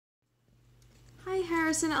Hi,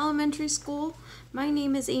 Harrison Elementary School. My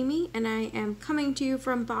name is Amy, and I am coming to you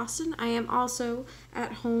from Boston. I am also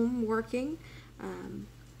at home working.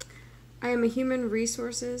 I am a human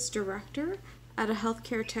resources director at a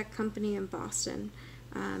healthcare tech company in Boston.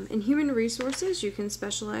 In human resources, you can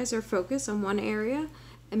specialize or focus on one area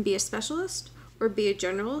and be a specialist, or be a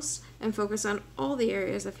generalist and focus on all the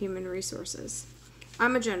areas of human resources.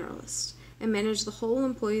 I'm a generalist and manage the whole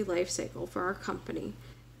employee life cycle for our company.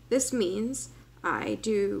 This means I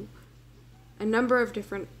do a number of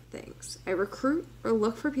different things. I recruit or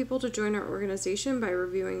look for people to join our organization by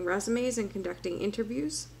reviewing resumes and conducting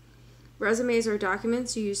interviews. Resumes are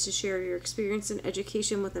documents you use to share your experience and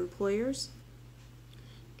education with employers.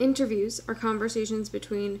 Interviews are conversations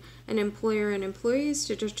between an employer and employees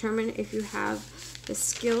to determine if you have the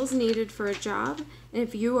skills needed for a job and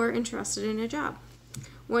if you are interested in a job.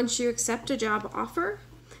 Once you accept a job offer,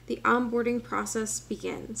 the onboarding process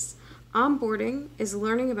begins. Onboarding is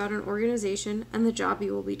learning about an organization and the job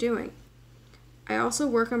you will be doing. I also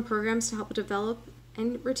work on programs to help develop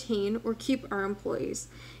and retain or keep our employees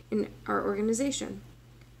in our organization.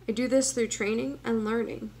 I do this through training and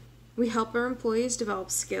learning. We help our employees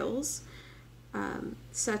develop skills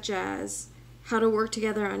such as how to work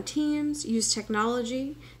together on teams, use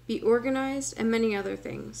technology, be organized, and many other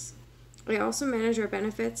things. I also manage our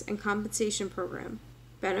benefits and compensation program.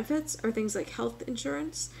 Benefits are things like health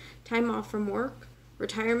insurance, time off from work,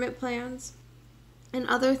 retirement plans, and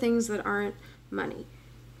other things that aren't money.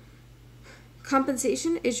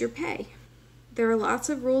 Compensation is your pay. There are lots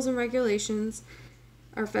of rules and regulations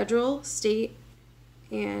our federal, state,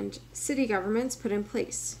 and city governments put in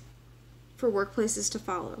place for workplaces to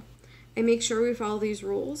follow. I make sure we follow these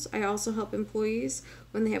rules. I also help employees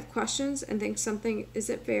when they have questions and think something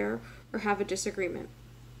isn't fair or have a disagreement.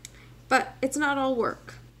 But it's not all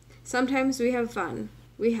work. Sometimes we have fun.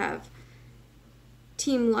 We have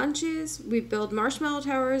team lunches, we build marshmallow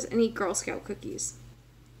towers, and eat Girl Scout cookies.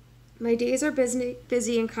 My days are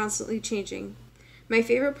busy and constantly changing. My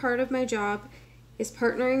favorite part of my job is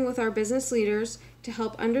partnering with our business leaders to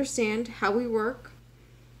help understand how we work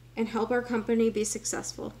and help our company be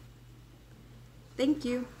successful. Thank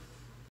you.